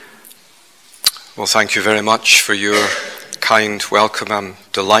Well, thank you very much for your kind welcome. I'm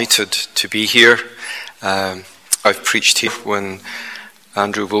delighted to be here. I've preached here when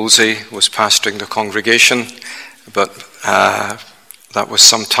Andrew Woolsey was pastoring the congregation, but that was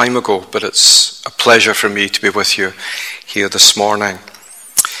some time ago. But it's a pleasure for me to be with you here this morning.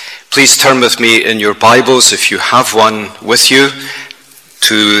 Please turn with me in your Bibles, if you have one with you,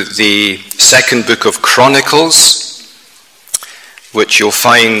 to the second book of Chronicles, which you'll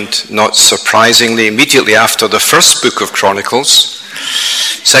find, not surprisingly, immediately after the first book of Chronicles.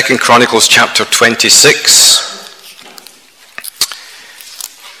 2 Chronicles chapter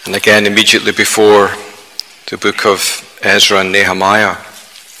 26, and again immediately before the book of Ezra and Nehemiah.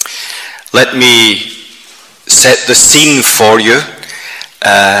 Let me set the scene for you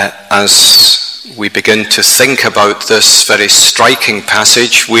as we begin to think about this very striking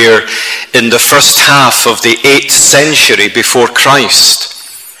passage. We're in the first half of the 8th century before Christ.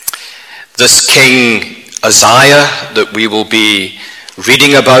 This king Uzziah that we will be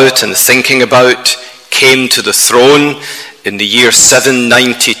reading about and thinking about came to the throne in the year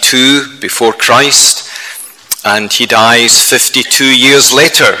 792 before Christ, and he dies 52 years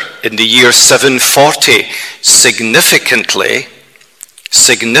later in the year 740, significantly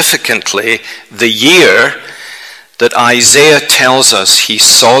the year that Isaiah tells us he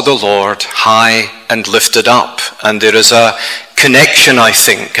saw the Lord high and lifted up. And there is a connection, I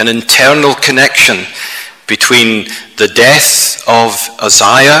think, an internal connection between the death of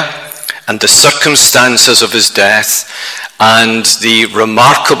Uzziah and the circumstances of his death and the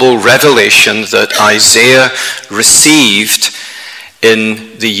remarkable revelation that Isaiah received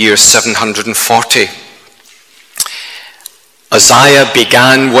in the year 740. Uzziah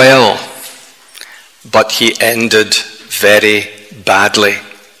began well, but he ended very badly.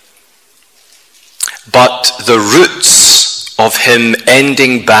 But the roots of him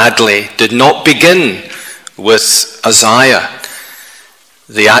ending badly did not begin with Uzziah.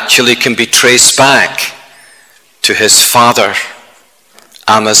 They actually can be traced back to his father,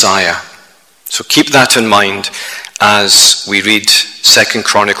 Amaziah. So keep that in mind as we read 2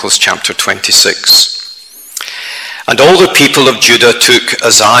 Chronicles chapter 26. And all the people of Judah took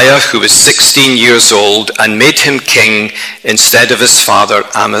Uzziah, who was 16 years old, and made him king instead of his father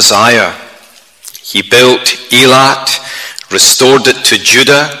Amaziah. He built Elat, restored it to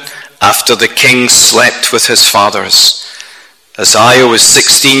Judah, after the king slept with his fathers. Uzziah was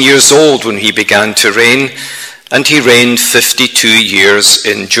 16 years old when he began to reign, and he reigned 52 years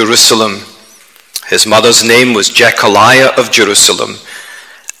in Jerusalem. His mother's name was Jechaliah of Jerusalem.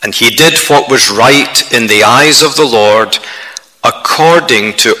 And he did what was right in the eyes of the Lord,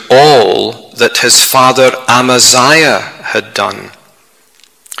 according to all that his father Amaziah had done.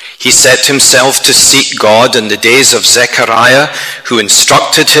 He set himself to seek God in the days of Zechariah, who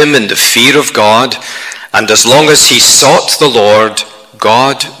instructed him in the fear of God, and as long as he sought the Lord,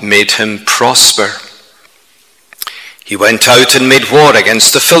 God made him prosper. He went out and made war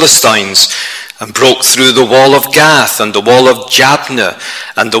against the Philistines, and broke through the wall of Gath and the wall of Jabneh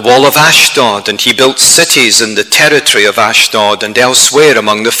and the wall of Ashdod, and he built cities in the territory of Ashdod and elsewhere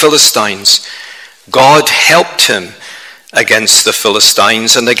among the Philistines. God helped him against the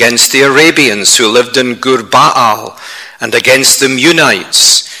Philistines and against the Arabians who lived in Gur-Baal and against the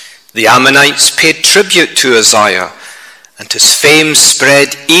Meunites. The Ammonites paid tribute to Uzziah, and his fame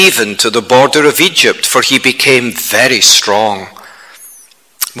spread even to the border of Egypt, for he became very strong.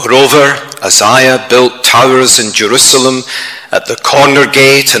 Moreover, Uzziah built towers in Jerusalem at the corner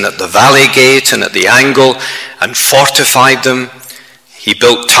gate and at the valley gate and at the angle, and fortified them. He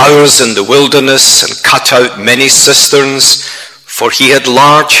built towers in the wilderness and cut out many cisterns, for he had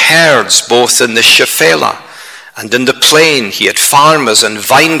large herds both in the Shephelah and in the plain. He had farmers and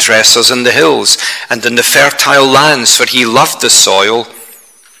vine dressers in the hills and in the fertile lands, for he loved the soil.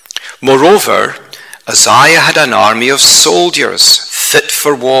 Moreover, Uzziah had an army of soldiers fit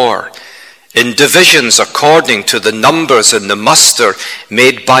for war, in divisions according to the numbers in the muster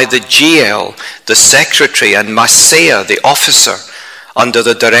made by the Jeiel, the secretary, and Maaseiah, the officer, under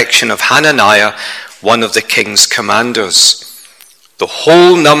the direction of Hananiah, one of the king's commanders. The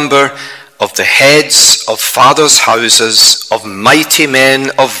whole number of the heads of fathers' houses of mighty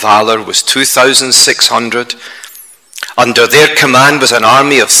men of valor was 2,600. Under their command was an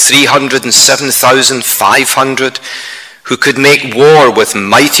army of 307,500 who could make war with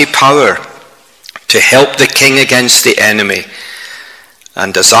mighty power to help the king against the enemy.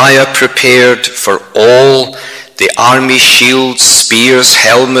 And Uzziah prepared for all the army shields, spears,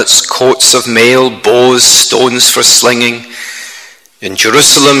 helmets, coats of mail, bows, stones for slinging. In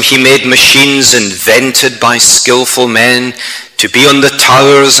Jerusalem he made machines invented by skillful men to be on the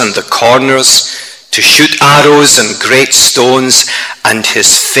towers and the corners, to shoot arrows and great stones, and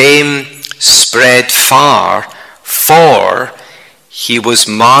his fame spread far, for he was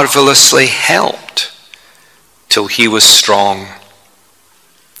marvelously helped till he was strong.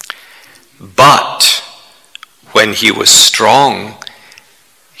 But when he was strong,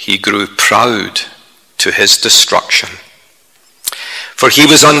 he grew proud to his destruction. For he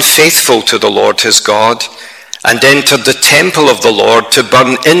was unfaithful to the Lord his God, and entered the temple of the Lord to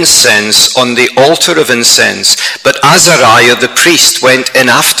burn incense on the altar of incense. But Azariah the priest went in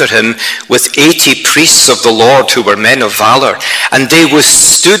after him with 80 priests of the Lord who were men of valor. And they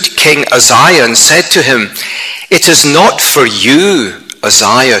withstood King Uzziah and said to him, "It is not for you,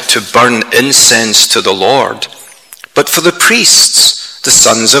 Uzziah, to burn incense to the Lord, but for the priests, the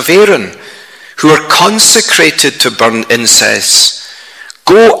sons of Aaron, who are consecrated to burn incense.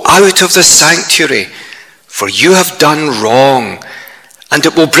 Go out of the sanctuary, for you have done wrong, and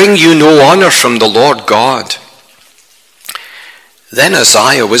it will bring you no honor from the Lord God." Then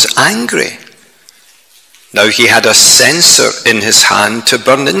Uzziah was angry. Now he had a censer in his hand to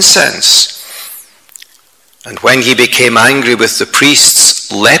burn incense. And when he became angry with the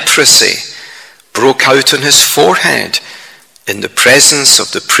priests, leprosy broke out on his forehead in the presence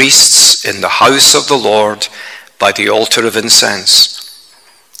of the priests in the house of the Lord by the altar of incense.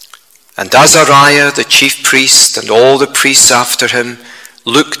 And Azariah the chief priest and all the priests after him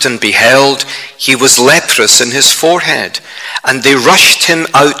looked and beheld he was leprous in his forehead. And they rushed him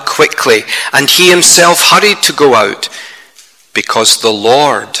out quickly, and he himself hurried to go out, because the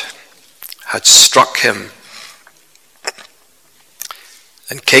Lord had struck him.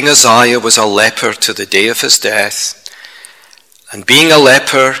 And King Uzziah was a leper to the day of his death, and being a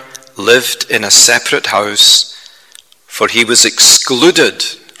leper lived in a separate house, for he was excluded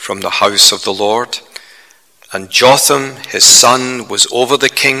from the house of the Lord. And Jotham his son was over the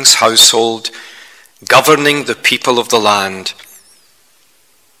king's household, governing the people of the land.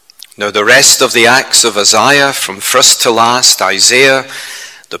 Now the rest of the acts of Uzziah, from first to last, Isaiah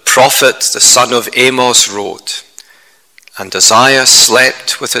the prophet, the son of Amos, wrote. And Uzziah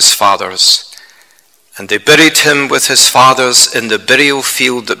slept with his fathers, and they buried him with his fathers in the burial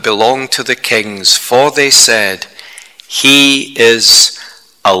field that belonged to the kings, for they said, "He is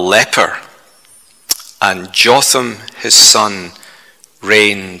a leper." And Jotham his son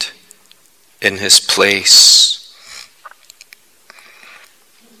reigned in his place.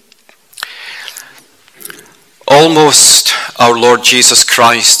 Almost our Lord Jesus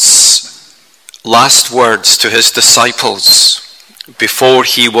Christ's last words to his disciples before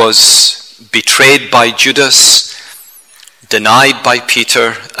he was betrayed by Judas, denied by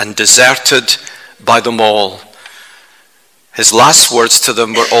Peter, and deserted by them all. His last words to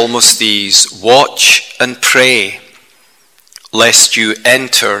them were almost these: "Watch and pray, lest you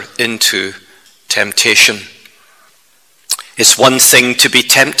enter into temptation." It's one thing to be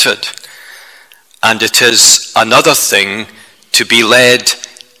tempted, and it is another thing to be led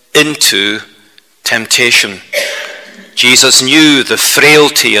into temptation. Jesus knew the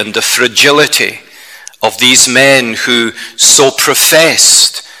frailty and the fragility of these men who so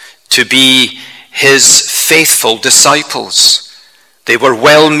professed to be his faithful disciples. They were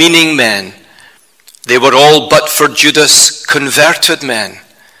well-meaning men. They were all but for Judas converted men.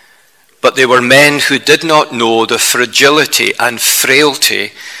 But they were men who did not know the fragility and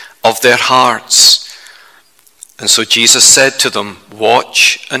frailty of their hearts. And so Jesus said to them,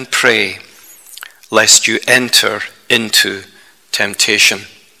 "Watch and pray, lest you enter into temptation."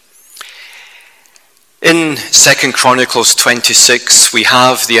 In 2 Chronicles 26, we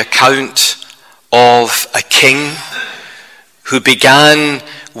have the account of a king who began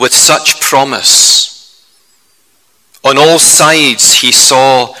with such promise. On all sides he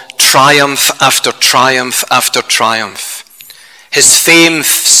saw triumph after triumph after triumph. His fame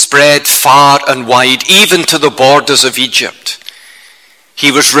spread far and wide, even to the borders of Egypt.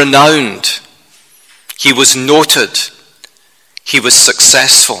 He was renowned. He was noted. He was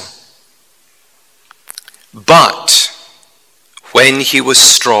successful. But when he was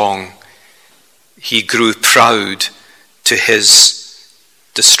strong, he grew proud to his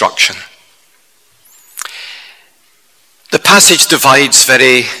destruction. The passage divides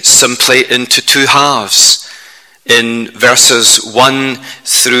very simply into two halves. In verses 1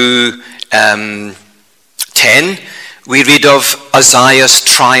 through 10, we read of Uzziah's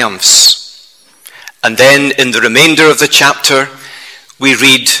triumphs. And then in the remainder of the chapter, we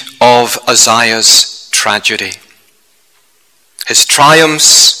read of Uzziah's tragedy. His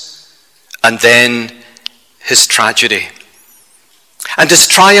triumphs and then his tragedy. And his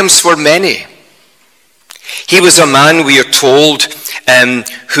triumphs were many. He was a man, we are told,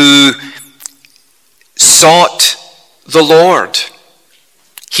 who sought the Lord.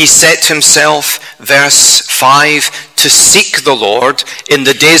 He set himself, verse 5, to seek the Lord in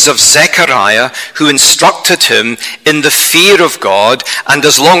the days of Zechariah, who instructed him in the fear of God, and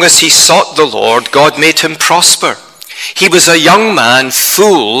as long as he sought the Lord, God made him prosper. He was a young man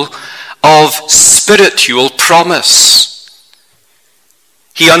full of spiritual promise.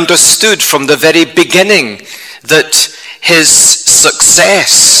 He understood from the very beginning that his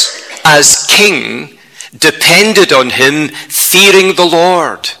success as king depended on him fearing the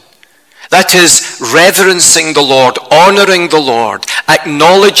Lord. That is, reverencing the Lord, honoring the Lord,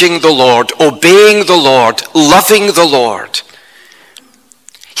 acknowledging the Lord, obeying the Lord, loving the Lord.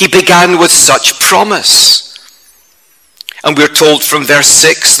 He began with such promise. And we're told from verse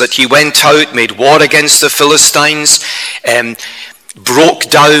 6 that he went out, made war against the Philistines, broke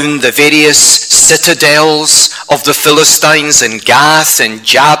down the various citadels of the Philistines in Gath and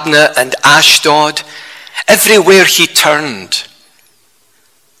Jabneh and Ashdod. Everywhere he turned,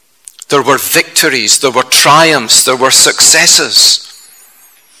 there were victories, there were triumphs, there were successes.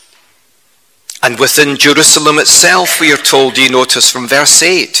 And within Jerusalem itself, we are told, you notice from verse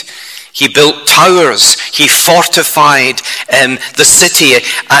 8, he built towers, he fortified the city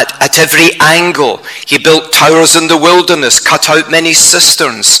at every angle. He built towers in the wilderness, cut out many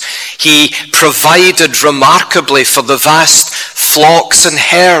cisterns. He provided remarkably for the vast flocks and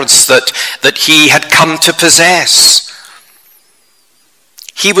herds that he had come to possess.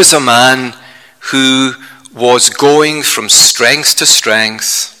 He was a man who was going from strength to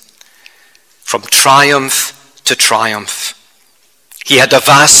strength, from triumph to triumph. He had a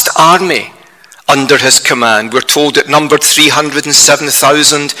vast army under his command. We're told it numbered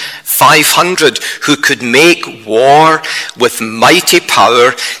 307,500 who could make war with mighty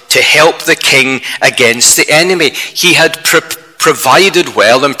power to help the king against the enemy. He had provided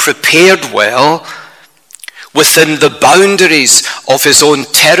well and prepared well within the boundaries of his own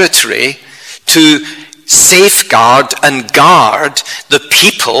territory to safeguard and guard the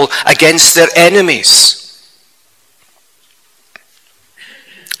people against their enemies.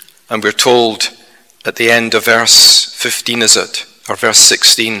 And we're told at the end of verse 15, is it? Or verse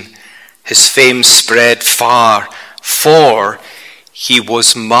 16, his fame spread far, for he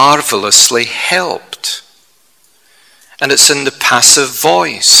was marvelously helped. And it's in the passive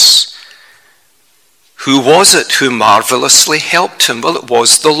voice. Who was it who marvelously helped him? Well, it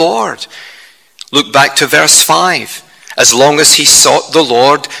was the Lord. Look back to verse 5. As long as he sought the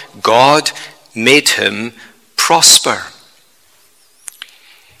Lord, God made him prosper.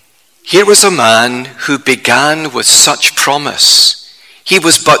 Here was a man who began with such promise. He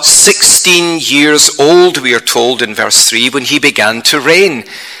was but 16 years old, we are told in verse 3, when he began to reign.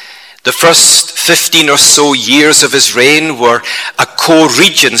 The first 15 or so years of his reign were a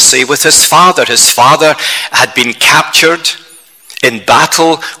co-regency with his father. His father had been captured in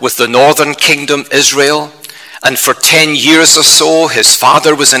battle with the northern kingdom, Israel. And for 10 years or so, his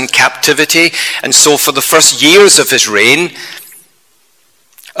father was in captivity. And so for the first years of his reign,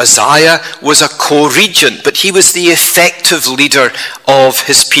 Uzziah was a co-regent, but he was the effective leader of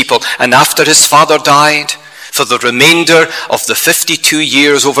his people. And after his father died, for the remainder of the 52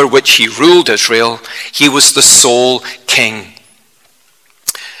 years over which he ruled Israel, he was the sole king.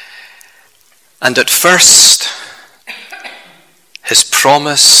 And at first, his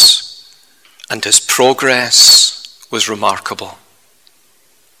promise and his progress was remarkable.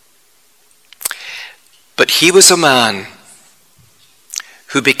 But he was a man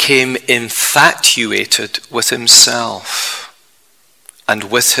who became infatuated with himself and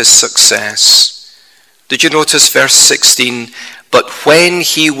with his success. Did you notice verse 16? But when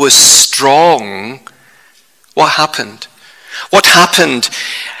he was strong, what happened? What happened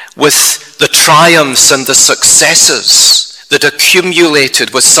with the triumphs and the successes that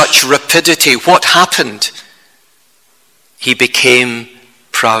accumulated with such rapidity? What happened? He became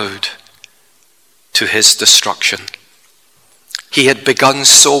proud to his destruction. He had begun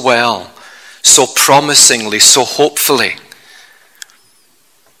so well, so promisingly, so hopefully.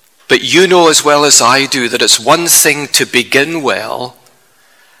 But you know as well as I do that it's one thing to begin well,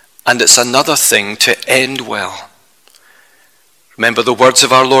 and it's another thing to end well. Remember the words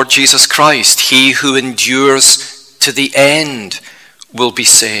of our Lord Jesus Christ, he who endures to the end will be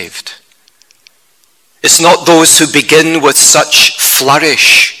saved. It's not those who begin with such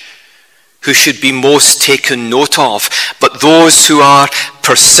flourish who should be most taken note of, but those who are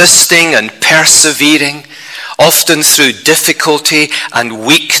persisting and persevering, often through difficulty and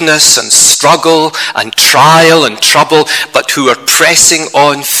weakness and struggle and trial and trouble, but who are pressing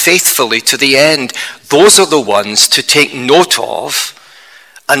on faithfully to the end. Those are the ones to take note of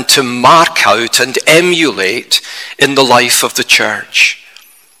and to mark out and emulate in the life of the church.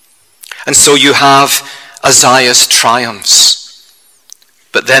 And so you have Isaiah's triumphs.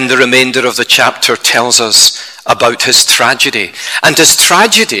 But then the remainder of the chapter tells us about his tragedy. And his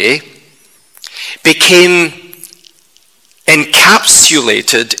tragedy became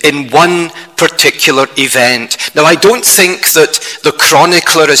encapsulated in one particular event. Now, I don't think that the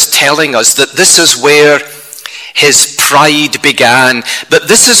chronicler is telling us that this is where his pride began, but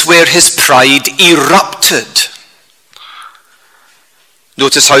this is where his pride erupted.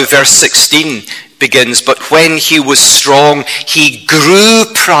 Notice how verse 16 begins, but when he was strong, he grew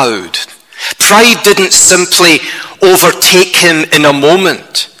proud. Pride didn't simply overtake him in a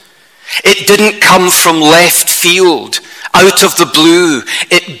moment. It didn't come from left field, out of the blue.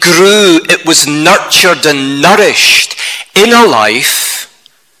 It grew, it was nurtured and nourished in a life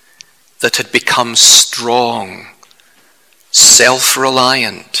that had become strong,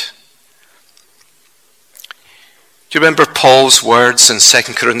 self-reliant. Do you remember Paul's words in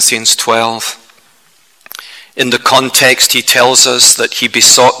 2 Corinthians 12? In the context, he tells us that he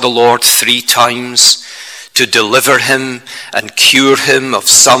besought the Lord 3 times to deliver him and cure him of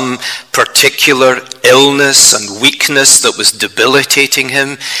some particular illness and weakness that was debilitating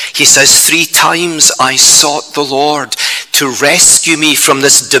him. He says, 3 times I sought the Lord to rescue me from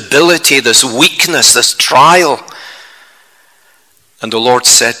this debility, this weakness, this trial. And the Lord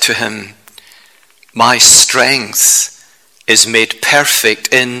said to him, my strength is made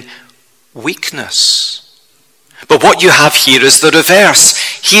perfect in weakness. But what you have here is the reverse.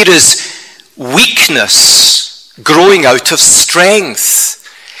 Here is weakness growing out of strength.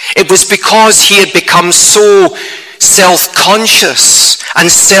 It was because he had become so self-conscious and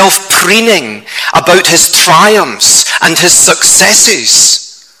self-preening about his triumphs and his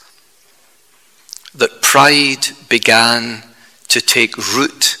successes that pride began to take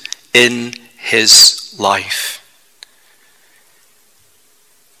root in his life.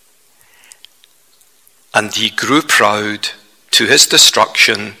 And he grew proud to his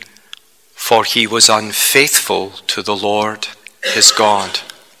destruction, for he was unfaithful to the Lord his God.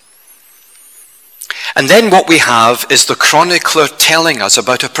 And then what we have is the chronicler telling us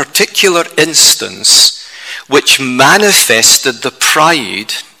about a particular instance which manifested the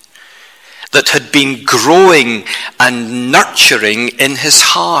pride that had been growing and nurturing in his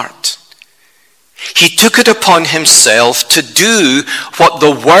heart. He took it upon himself to do what the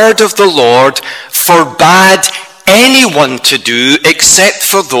word of the Lord forbade anyone to do except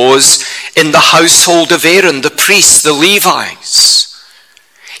for those in the household of Aaron, the priests, the Levites.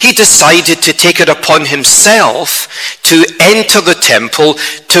 He decided to take it upon himself to enter the temple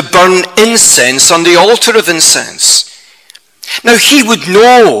to burn incense on the altar of incense. Now he would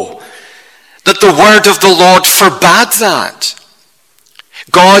know that the word of the Lord forbade that.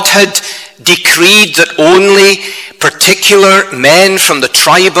 God had decreed that only particular men from the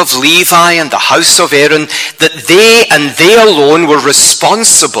tribe of Levi and the house of Aaron, that they and they alone were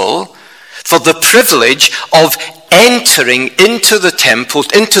responsible for the privilege of entering into the temple,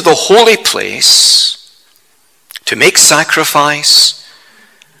 into the holy place, to make sacrifice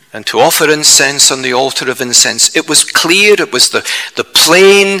and to offer incense on the altar of incense. It was clear, it was the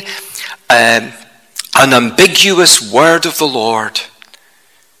plain, unambiguous word of the Lord.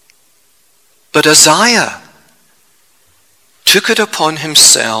 But Isaiah took it upon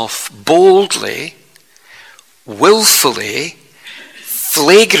himself boldly, willfully,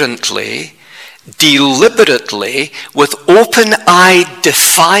 flagrantly, deliberately, with open-eyed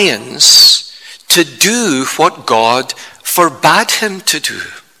defiance to do what God forbade him to do.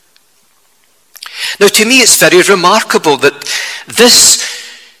 Now, to me, it's very remarkable that this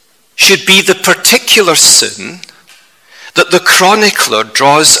should be the particular sin that the chronicler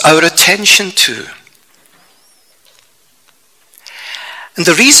draws our attention to. And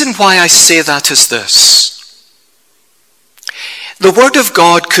the reason why I say that is this. The word of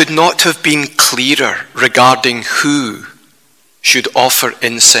God could not have been clearer regarding who should offer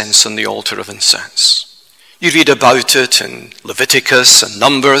incense on the altar of incense. You read about it in Leviticus and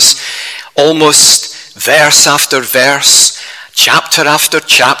Numbers, almost verse after verse, chapter after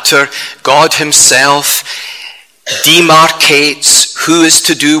chapter. God himself demarcates who is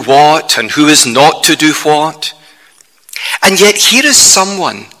to do what and who is not to do what. And yet here is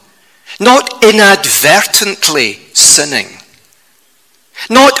someone not inadvertently sinning,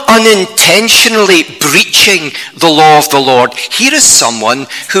 not unintentionally breaching the law of the Lord. Here is someone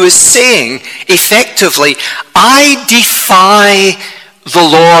who is saying, effectively, I defy the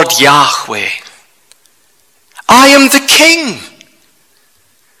Lord Yahweh. I am the king.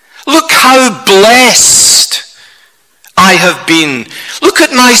 Look how blessed I have been. Look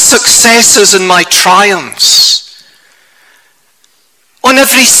at my successes and my triumphs. On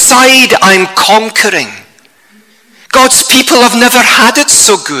every side I'm conquering. God's people have never had it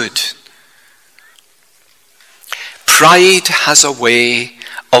so good. Pride has a way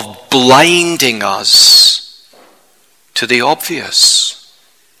of blinding us to the obvious.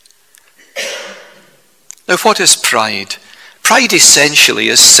 Now, what is pride? Pride essentially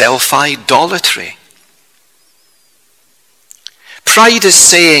is self-idolatry. Pride is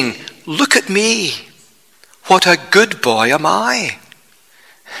saying, look at me. What a good boy am I.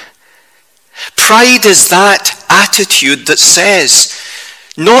 Pride is that attitude that says,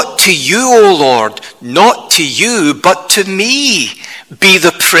 not to you, O Lord, not to you, but to me be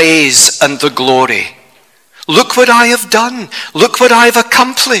the praise and the glory. Look what I have done. Look what I've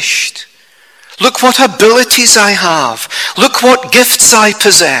accomplished. Look what abilities I have. Look what gifts I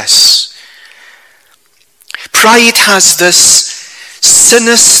possess. Pride has this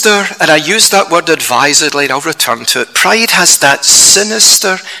sinister, and I use that word advisedly, and I'll return to it. Pride has that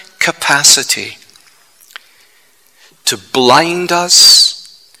sinister capacity to blind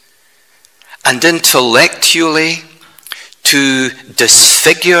us and intellectually to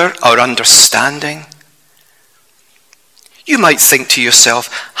disfigure our understanding. You might think to yourself,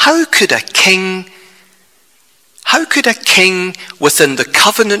 how could a king within the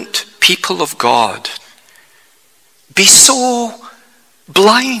covenant people of God be so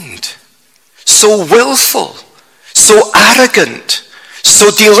blind, so willful, so arrogant,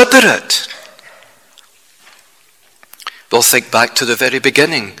 so deliberate? We'll think back to the very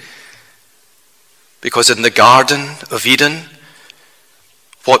beginning. Because in the Garden of Eden,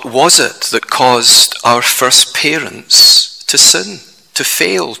 what was it that caused our first parents to sin, to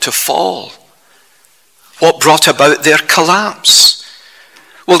fail, to fall? What brought about their collapse?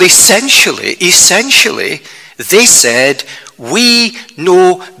 Well, essentially, they said, we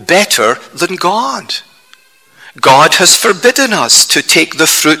know better than God. God has forbidden us to take the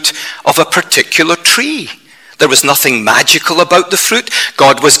fruit of a particular tree. There was nothing magical about the fruit.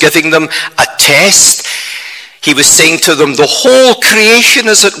 God was giving them a test. He was saying to them, the whole creation,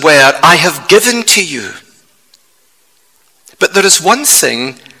 as it were, I have given to you. But there is one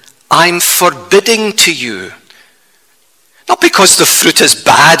thing I'm forbidding to you. Not because the fruit is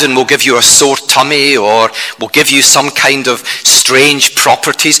bad and will give you a sore tummy or will give you some kind of strange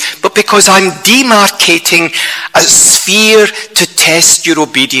properties, but because I'm demarcating a sphere to test your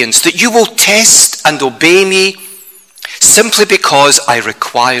obedience, that you will test and obey me simply because I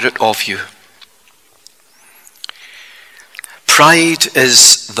require it of you. Pride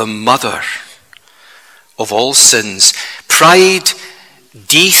is the mother of all sins. Pride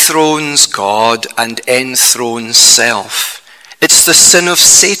dethrones God and enthrones self. It's the sin of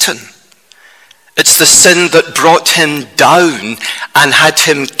Satan. It's the sin that brought him down and had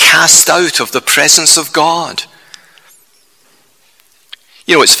him cast out of the presence of God.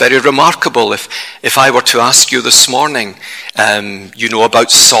 You know, it's very remarkable. If I were to ask you this morning,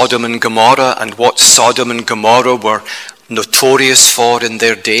 about Sodom and Gomorrah and what Sodom and Gomorrah were notorious for in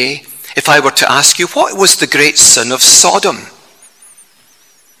their day. If I were to ask you, what was the great sin of Sodom?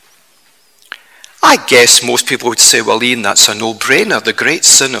 I guess most people would say, well, Ian, that's a no-brainer. The great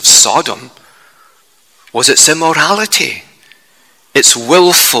sin of Sodom was its immorality, its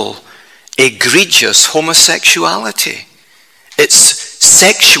willful, egregious homosexuality, its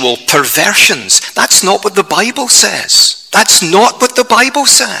sexual perversions. That's not what the Bible says. That's not what the Bible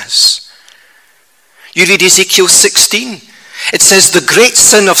says. You read Ezekiel 16. It says the great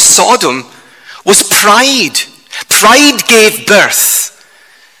sin of Sodom was pride. Pride gave birth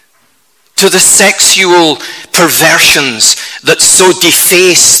to the sexual perversions that so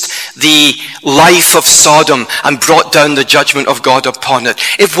defaced the life of Sodom and brought down the judgment of God upon it.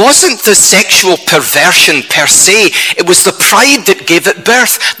 It wasn't the sexual perversion per se. It was the pride that gave it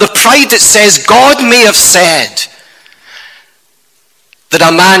birth. The pride that says God may have said that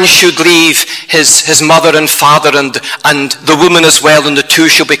a man should leave his mother and father and the woman as well, and the two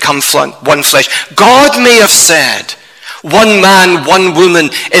shall become one flesh. God may have said one man, one woman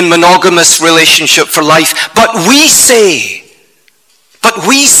in monogamous relationship for life. But we say,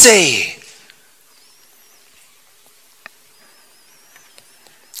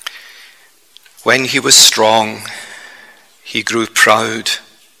 when he was strong, he grew proud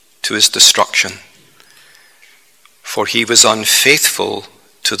to his destruction. For he was unfaithful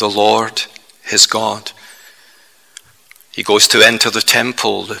to the Lord his God. He goes to enter the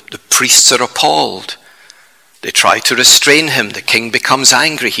temple. The priests are appalled. They try to restrain him. The king becomes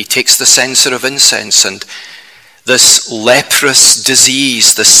angry. He takes the censer of incense, and this leprous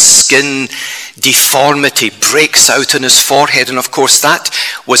disease, this skin deformity breaks out on his forehead. And of course that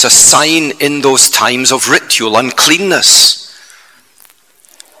was a sign in those times of ritual uncleanness.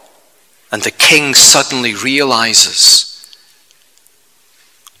 And the king suddenly realizes,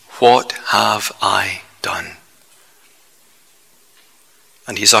 what have I done?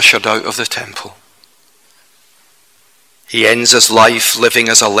 And he's ushered out of the temple. He ends his life living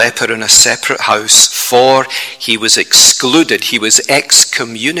as a leper in a separate house, for he was excluded, he was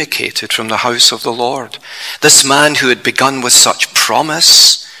excommunicated from the house of the Lord. This man who had begun with such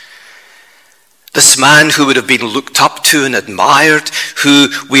promise, this man who would have been looked up to and admired, who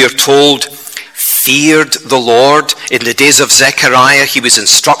we are told feared the Lord. In the days of Zechariah, he was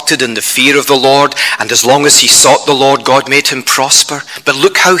instructed in the fear of the Lord, and as long as he sought the Lord, God made him prosper. But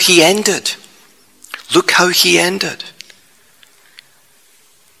look how he ended. Look how he ended.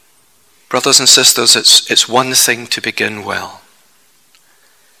 Brothers and sisters, it's one thing to begin well,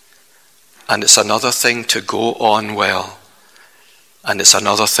 and it's another thing to go on well, and it's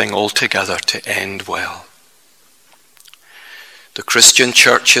another thing altogether to end well. The Christian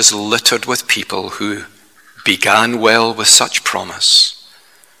church is littered with people who began well with such promise,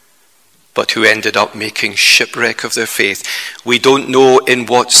 but who ended up making shipwreck of their faith. We don't know in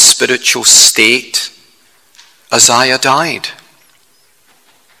what spiritual state Uzziah died.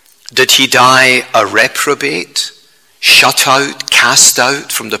 Did he die a reprobate, shut out, cast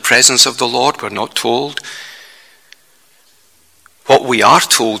out from the presence of the Lord? We're not told. What we are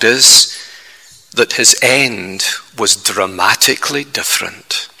told is that his end was dramatically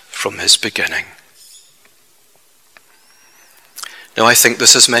different from his beginning. Now, I think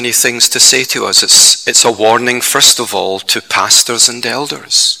this has many things to say to us. It's a warning, first of all, to pastors and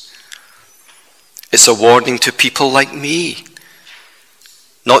elders. It's a warning to people like me.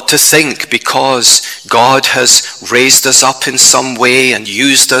 Not to think because God has raised us up in some way and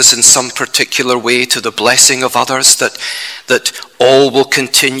used us in some particular way to the blessing of others that all will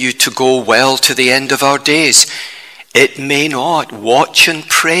continue to go well to the end of our days. It may not. Watch and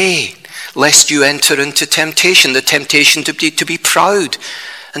pray, lest you enter into temptation, the temptation to be proud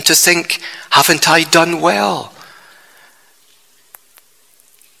and to think, haven't I done well?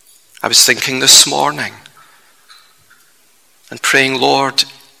 I was thinking this morning and praying, Lord,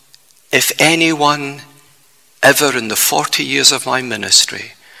 if anyone ever in the 40 years of my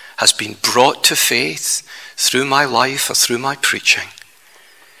ministry has been brought to faith through my life or through my preaching,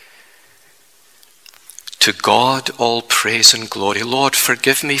 to God all praise and glory. Lord,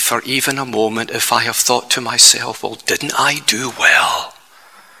 forgive me for even a moment if I have thought to myself, well, didn't I do well?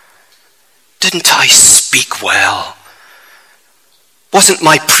 Didn't I speak well? Wasn't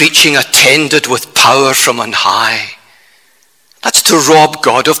my preaching attended with power from on high? That's to rob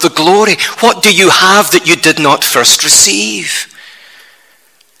God of the glory. What do you have that you did not first receive?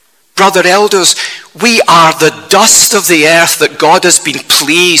 Brother elders, we are the dust of the earth that God has been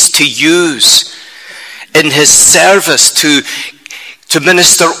pleased to use in his service to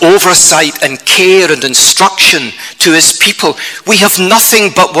minister oversight and care and instruction to his people. We have nothing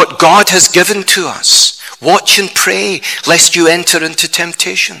but what God has given to us. Watch and pray, lest you enter into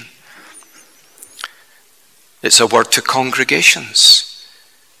temptation. It's a word to congregations.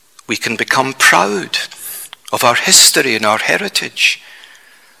 We can become proud of our history and our heritage.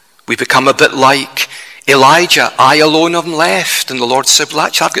 We become a bit like Elijah. I alone am left. And the Lord said, well,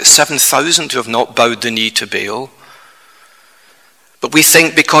 actually, I've got 7,000 who have not bowed the knee to Baal. But we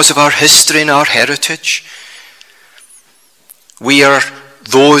think because of our history and our heritage, we are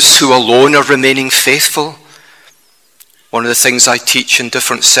those who alone are remaining faithful. One of the things I teach in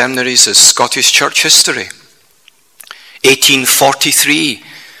different seminaries is Scottish church history. 1843,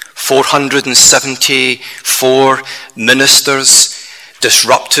 474 ministers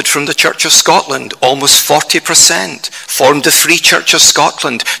disrupted from the Church of Scotland. Almost 40% formed the Free Church of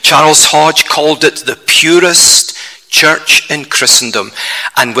Scotland. Charles Hodge called it the purest church in Christendom.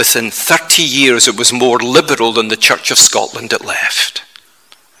 And within 30 years, it was more liberal than the Church of Scotland it left.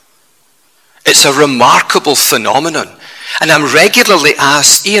 It's a remarkable phenomenon. And I'm regularly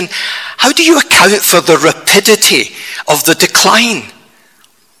asked, Ian, how do you account for the rapidity of the decline?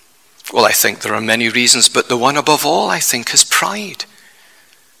 Well, I think there are many reasons, but the one above all, I think, is pride.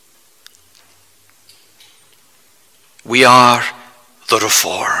 We are the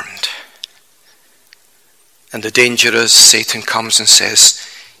Reformed. And the danger is Satan comes and says,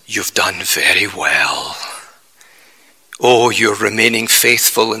 you've done very well. Oh, you're remaining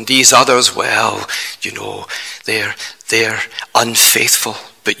faithful, and these others, well, they're unfaithful,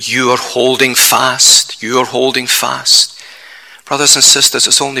 but you are holding fast. You are holding fast. Brothers and sisters,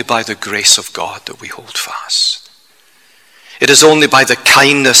 it's only by the grace of God that we hold fast. It is only by the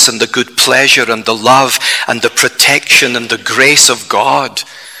kindness and the good pleasure and the love and the protection and the grace of God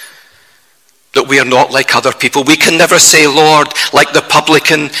that we are not like other people. We can never say, Lord, like the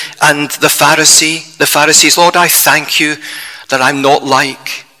publican and the Pharisees, Lord, I thank you that I'm not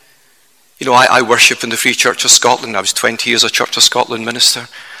like. I worship in the Free Church of Scotland. I was 20 years a Church of Scotland minister.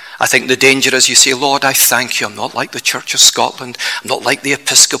 I think the danger is you say, Lord, I thank you. I'm not like the Church of Scotland. I'm not like the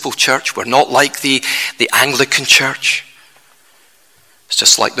Episcopal Church. We're not like the Anglican Church. It's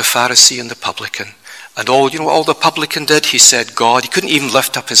just like the Pharisee and the publican. And all the publican did? He said, God, he couldn't even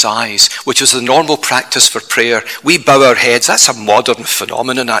lift up his eyes, which was the normal practice for prayer. We bow our heads. That's a modern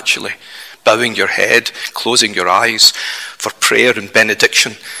phenomenon, actually. Bowing your head, closing your eyes for prayer and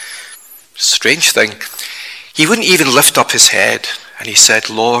benediction. Strange thing. He wouldn't even lift up his head. And he said,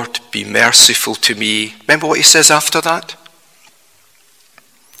 Lord, be merciful to me. Remember what he says after that?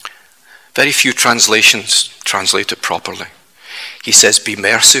 Very few translations translate it properly. He says, be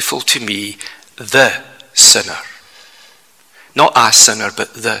merciful to me, the sinner. Not a sinner,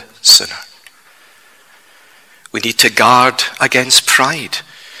 but the sinner. We need to guard against pride.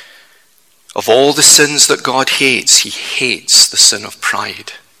 Of all the sins that God hates, he hates the sin of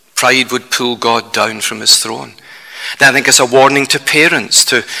pride. Pride would pull God down from his throne. And I think it's a warning to parents,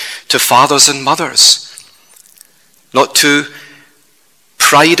 to fathers and mothers, not to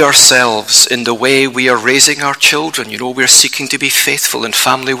pride ourselves in the way we are raising our children. We're seeking to be faithful in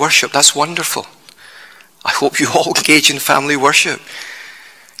family worship. That's wonderful. I hope you all engage in family worship.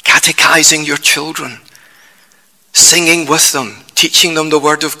 Catechizing your children, singing with them, teaching them the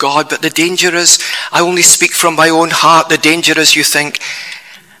Word of God. But the danger is, I only speak from my own heart, the danger is you think,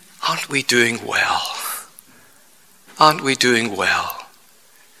 aren't we doing well? Aren't we doing well?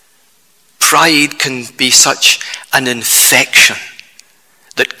 Pride can be such an infection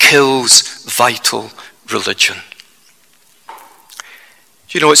that kills vital religion.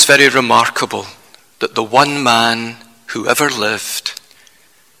 It's very remarkable that the one man who ever lived,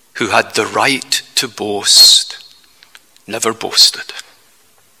 who had the right to boast, never boasted.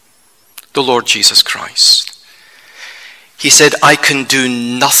 The Lord Jesus Christ. He said, I can do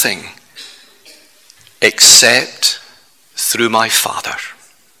nothing except through my Father.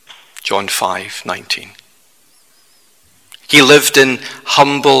 John 5:19. He lived in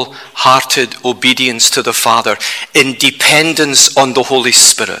humble-hearted obedience to the Father, in dependence on the Holy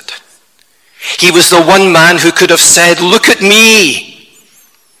Spirit. He was the one man who could have said, look at me.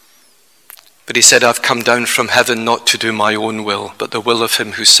 But he said, I've come down from heaven not to do my own will, but the will of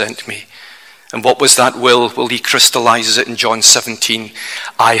him who sent me. And what was that will? Well, he crystallizes it in John 17.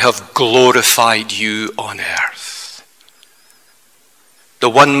 I have glorified you on earth. The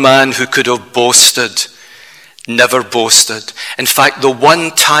one man who could have boasted, never boasted. In fact,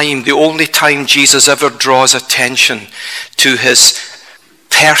 the only time Jesus ever draws attention to his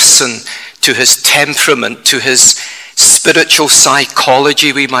person, to his temperament, to his spiritual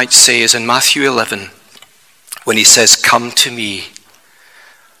psychology, we might say, is in Matthew 11, when he says, come to me,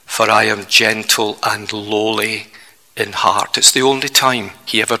 for I am gentle and lowly in heart. It's the only time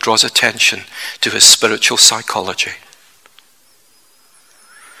he ever draws attention to his spiritual psychology.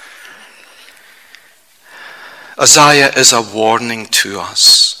 Isaiah is a warning to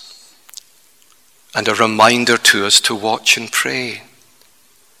us and a reminder to us to watch and pray.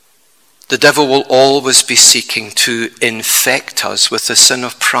 The devil will always be seeking to infect us with the sin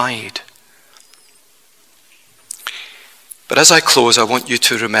of pride. But as I close, I want you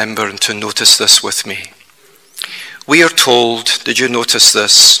to remember and to notice this with me. We are told, did you notice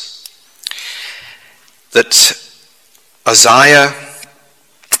this, that Isaiah,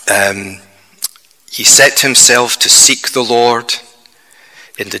 he set himself to seek the Lord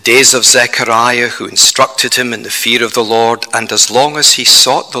in the days of Zechariah, who instructed him in the fear of the Lord. And as long as he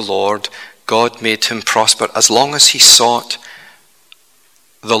sought the Lord, God made him prosper. As long as he sought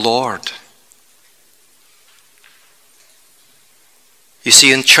the Lord. You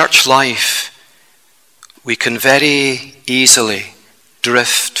see, in church life, we can very easily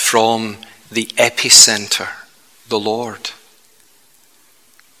drift from the epicenter, the Lord.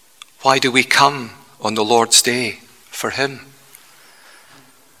 Why do we come on the Lord's Day? For him.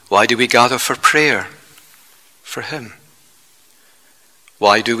 Why do we gather for prayer? For him.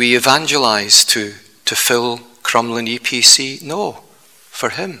 Why do we evangelize to fill Crumlin EPC? No, for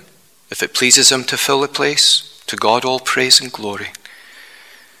him. If it pleases him to fill a place, to God all praise and glory.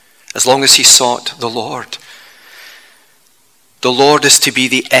 As long as he sought the Lord. The Lord is to be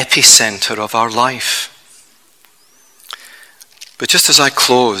the epicenter of our life. But just as I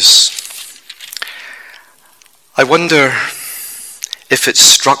close, I wonder if it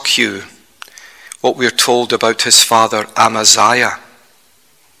struck you what we're told about his father Amaziah.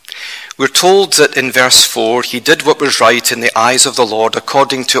 We're told that in verse 4, he did what was right in the eyes of the Lord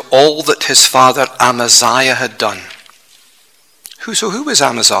according to all that his father Amaziah had done. Who was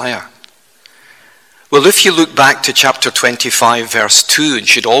Amaziah? Well, if you look back to chapter 25, verse 2, and you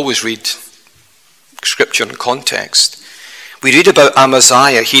should always read scripture in context, we read about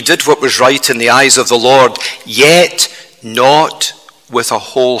Amaziah. He did what was right in the eyes of the Lord, yet not with a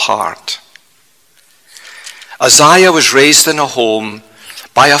whole heart. Uzziah was raised in a home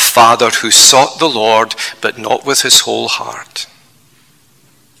by a father who sought the Lord, but not with his whole heart.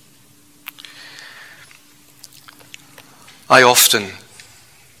 I often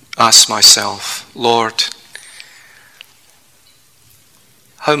ask myself, Lord,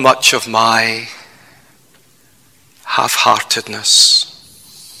 how much of my half-heartedness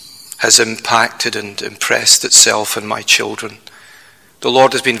has impacted and impressed itself on my children? The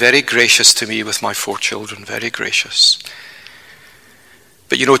Lord has been very gracious to me with my 4 children, very gracious.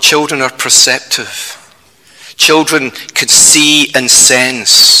 But you know, children are perceptive. Children can see and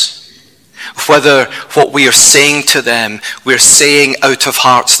sense whether what we are saying to them, we're saying out of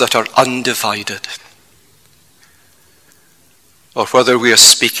hearts that are undivided, or whether we are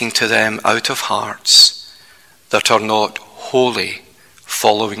speaking to them out of hearts that are not wholly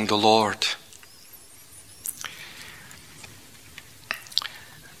following the Lord.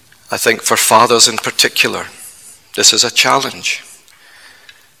 I think for fathers in particular, this is a challenge,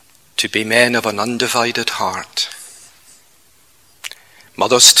 to be men of an undivided heart.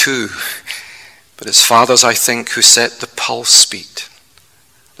 Mothers too, but it's fathers, I think, who set the pulse beat,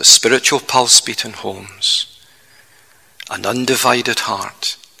 the spiritual pulse beat in homes. An undivided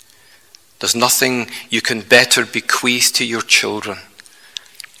heart. There's nothing you can better bequeath to your children.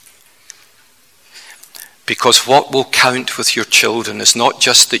 Because what will count with your children is not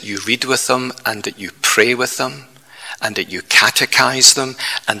just that you read with them and that you pray with them and that you catechize them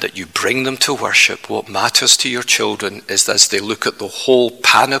and that you bring them to worship. What matters to your children is as they look at the whole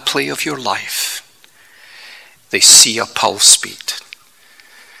panoply of your life, they see a pulse beat,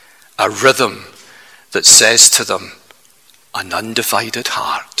 a rhythm that says to them, an undivided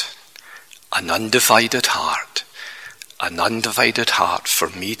heart, an undivided heart, an undivided heart. For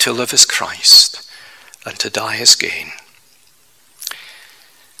me to live as Christ and to die as gain.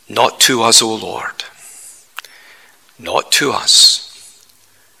 Not to us, O Lord, not to us,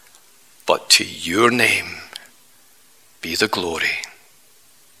 but to your name be the glory.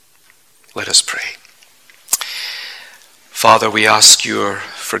 Let us pray. Father, we ask your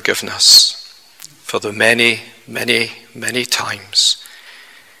forgiveness for the many, many, many times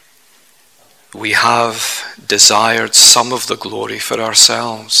we have desired some of the glory for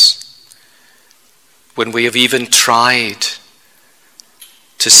ourselves, when we have even tried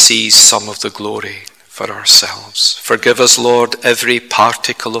to seize some of the glory for ourselves. Forgive us, Lord, every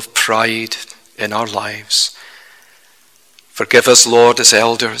particle of pride in our lives. Forgive us, Lord, as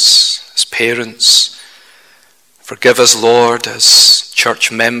elders, as parents. Forgive us, Lord, as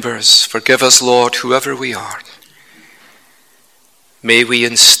church members. Forgive us, Lord, whoever we are. May we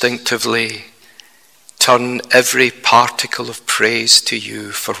instinctively turn every particle of praise to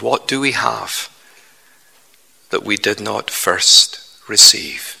you, for what do we have that we did not first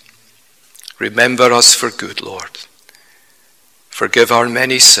receive? Remember us for good, Lord. Forgive our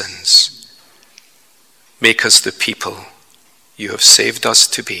many sins. Make us the people you have saved us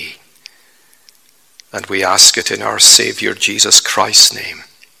to be. And we ask it in our Savior Jesus Christ's name.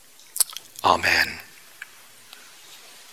 Amen.